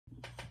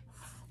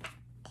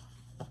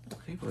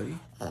Hey, buddy.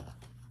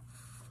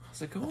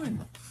 How's it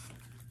going?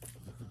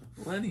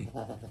 Lenny,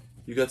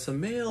 you got some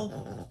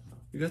mail.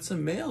 You got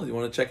some mail. You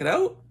want to check it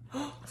out?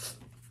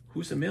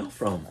 Who's the mail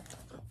from?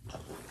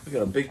 We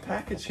got a big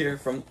package here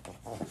from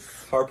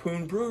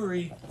Harpoon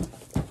Brewery.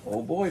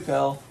 Oh boy,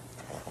 pal.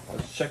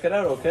 Let's check it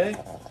out, okay?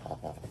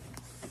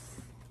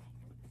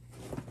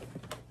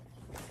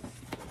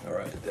 All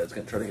right, Dad's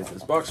gonna try to get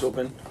this box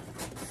open.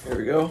 Here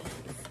we go.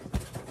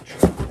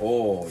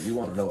 Oh, you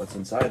want to know what's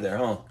inside there,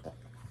 huh?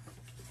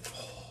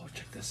 Oh,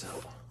 check this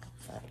out.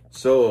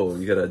 So,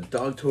 you got a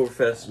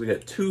Dogtoberfest. We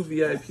got 2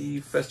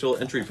 VIP festival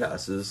entry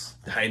passes.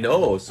 I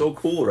know, so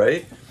cool,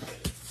 right?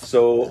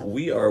 So,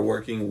 we are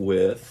working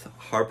with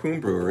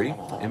Harpoon Brewery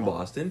in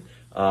Boston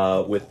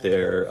with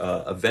their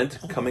event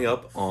coming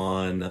up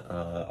on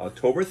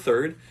October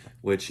 3rd,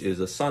 which is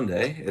a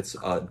Sunday. It's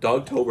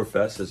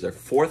Dogtoberfest. It's their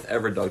 4th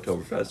ever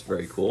Dogtoberfest.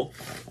 Very cool.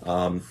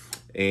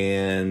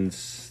 And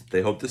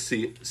they hope to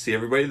see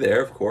everybody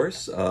there, of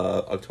course,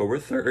 October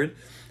 3rd.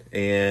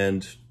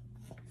 And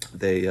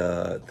they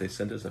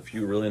sent us a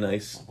few really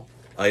nice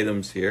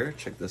items here.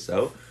 Check this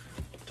out.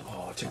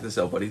 Oh, check this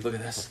out, buddy. Look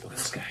at this. Look at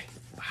this guy.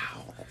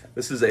 Wow.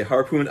 This is a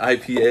Harpoon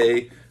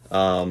IPA,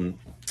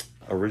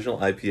 original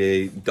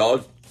IPA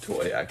dog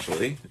toy,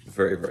 actually.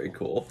 Very, very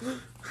cool.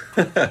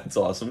 It's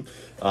awesome.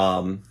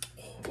 Oh,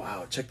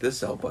 wow. Check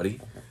this out,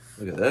 buddy.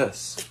 Look at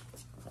this.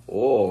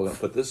 Oh, I'm going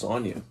to put this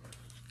on you.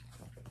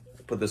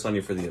 Put this on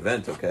you for the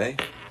event, okay?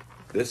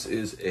 This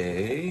is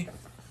a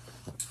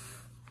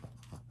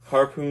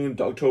Harpoon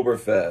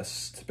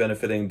Dogtoberfest,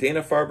 benefiting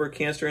Dana-Farber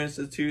Cancer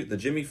Institute, the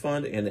Jimmy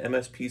Fund, and the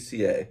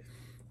MSPCA.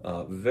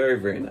 Very,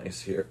 very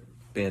nice here.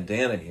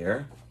 Bandana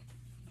here.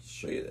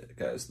 Show you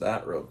guys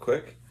that real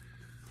quick.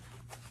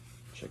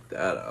 Check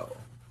that out.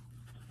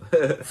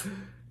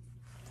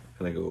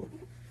 Gonna go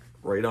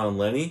right on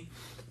Lenny.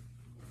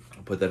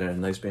 I'll put that in a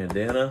nice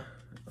bandana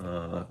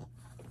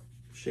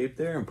shape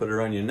there and put it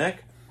around your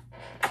neck.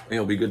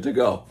 You'll be good to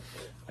go.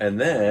 And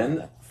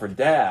then for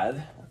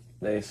Dad,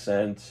 they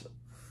sent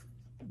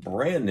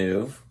brand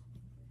new,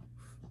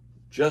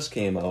 just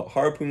came out,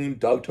 Harpoon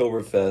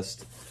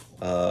Dogtoberfest,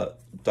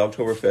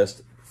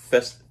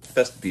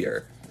 Fest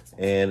beer,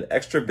 and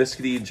extra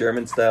biscuity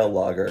German style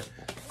lager.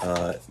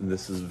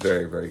 This is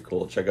very, very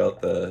cool. Check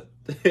out the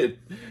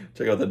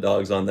check out the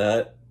dogs on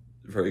that.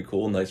 Very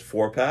cool. Nice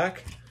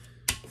 4-pack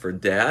for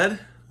Dad,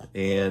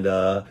 and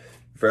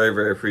very,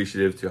 very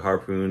appreciative to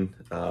Harpoon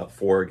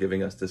for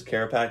giving us this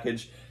care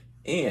package.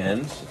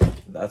 And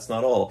that's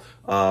not all.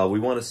 We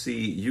want to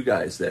see you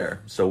guys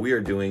there. So we are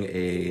doing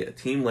a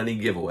Team Lenny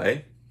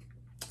giveaway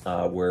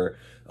where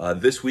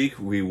this week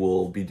we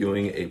will be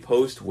doing a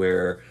post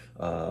where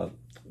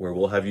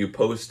we'll have you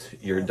post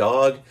your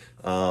dog.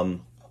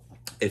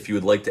 If you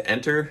would like to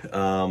enter,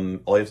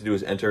 all you have to do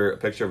is enter a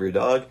picture of your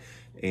dog,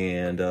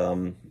 and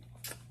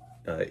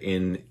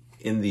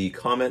in the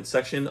comment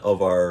section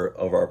of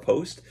our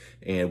post,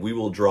 and we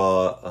will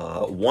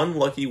draw one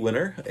lucky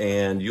winner,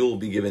 and you'll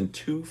be given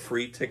 2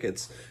 free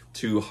tickets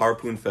to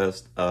Harpoon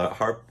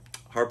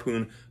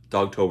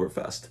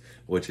Dogtoberfest,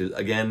 which is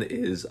again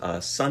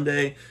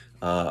Sunday,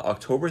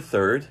 October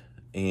 3rd,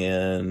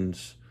 and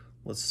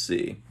let's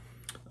see.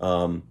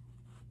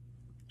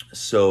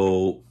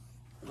 So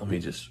let me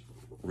just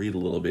read a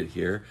little bit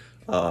here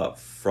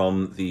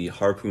from the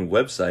Harpoon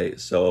website.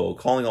 So,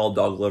 calling all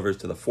dog lovers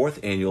to the 4th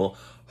annual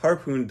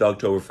Harpoon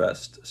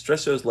Dogtoberfest.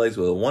 Stretch those legs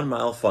with a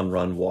 1-mile fun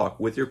run walk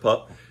with your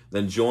pup,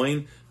 then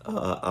join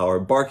our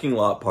barking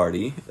lot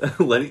party.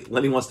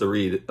 Lenny wants to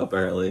read,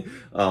 apparently,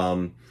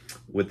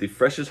 with the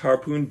freshest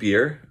Harpoon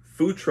beer,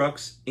 food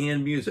trucks,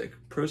 and music.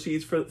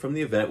 Proceeds from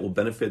the event will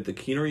benefit the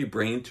Keenery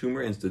Brain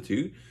Tumor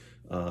Institute,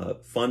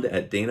 fund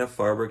at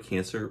Dana-Farber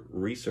Cancer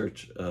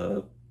Research,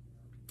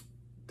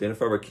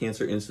 Dana-Farber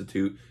Cancer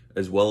Institute,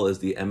 as well as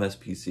the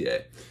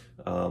MSPCA.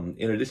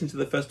 In addition to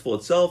the festival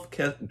itself,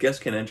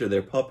 guests can enter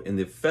their pup in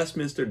the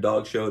Festminster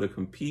Dog Show to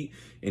compete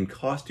in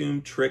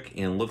costume, trick,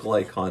 and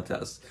lookalike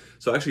contests.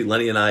 So actually,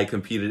 Lenny and I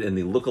competed in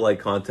the lookalike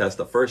contest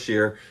the first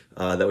year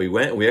that we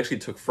went. We actually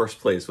took 1st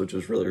place, which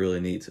was really, really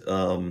neat.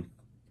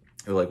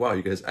 We're like, wow,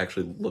 you guys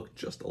actually look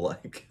just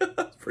alike.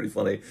 That's pretty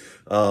funny.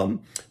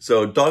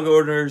 So dog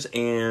owners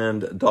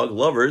and dog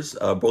lovers,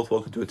 both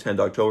welcome to attend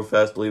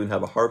Oktoberfest. We'll even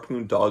have a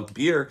Harpoon dog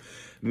beer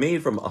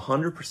made from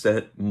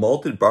 100%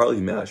 malted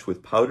barley mash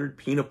with powdered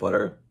peanut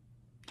butter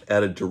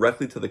added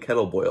directly to the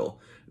kettle boil.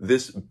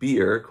 This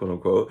beer, quote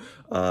unquote,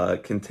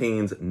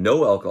 contains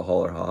no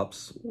alcohol or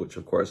hops, which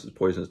of course is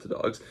poisonous to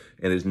dogs,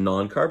 and is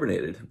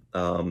non-carbonated.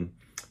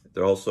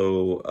 They're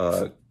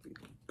also,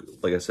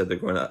 like I said, they're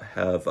going to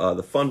have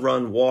the fun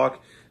run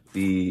walk.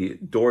 The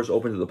doors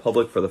open to the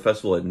public for the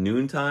festival at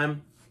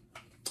noontime.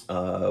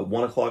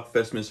 1 o'clock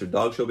Festminster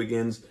Dog Show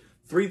begins.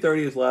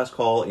 3:30 is last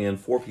call, and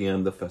 4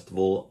 p.m. the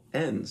festival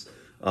ends.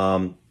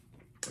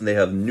 They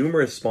have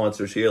numerous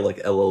sponsors here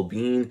like LL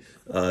Bean,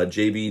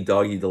 JB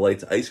Doggy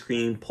Delights Ice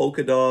Cream,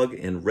 Polka Dog,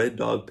 and Red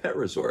Dog Pet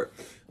Resort.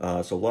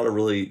 So a lot of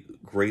really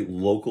great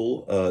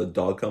local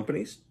dog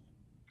companies.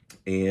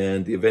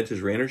 And the event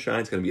is Rain or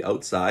Shine. It's going to be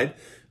outside.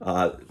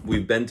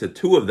 We've been to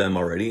 2 of them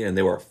already, and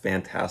they were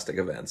fantastic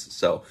events.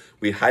 So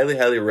we highly,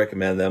 highly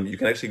recommend them. You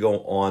can actually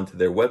go on to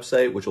their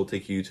website, which will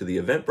take you to the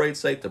Eventbrite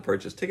site to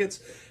purchase tickets.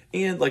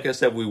 And like I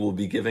said, we will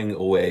be giving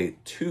away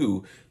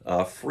 2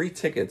 free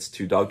tickets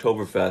to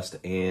Dogtoberfest,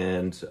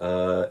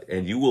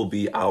 and you will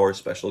be our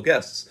special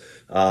guests.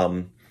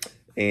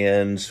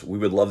 And we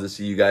would love to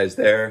see you guys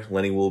there.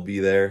 Lenny will be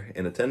there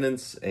in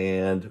attendance,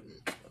 and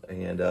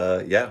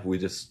yeah,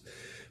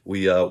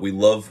 we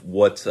love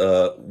what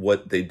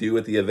they do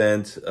at the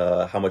event,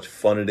 how much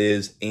fun it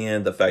is,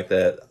 and the fact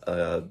that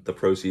the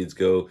proceeds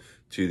go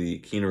to the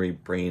Keenery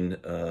Brain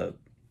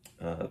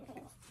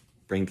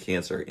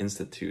Cancer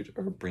Institute,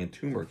 or Brain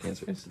Tumor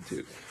Cancer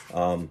Institute,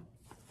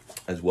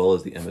 as well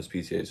as the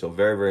MSPCA. So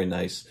very, very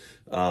nice.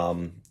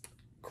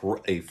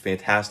 A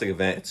fantastic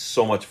event. It's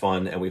so much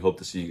fun, and we hope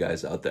to see you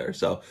guys out there.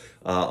 So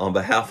on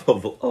behalf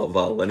of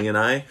Lenny and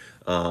I,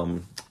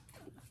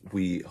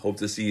 we hope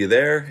to see you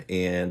there,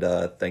 and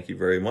thank you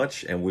very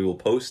much. And we will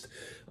post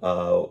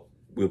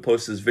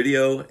this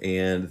video,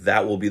 and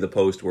that will be the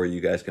post where you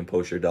guys can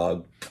post your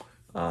dog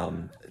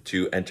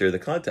to enter the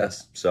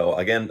contest. So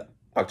again,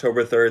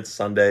 October 3rd,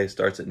 Sunday,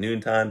 starts at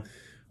noontime.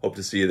 Hope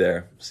to see you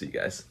there. See you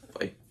guys.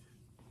 Bye.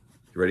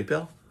 You ready,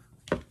 pal?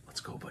 Let's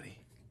go, buddy.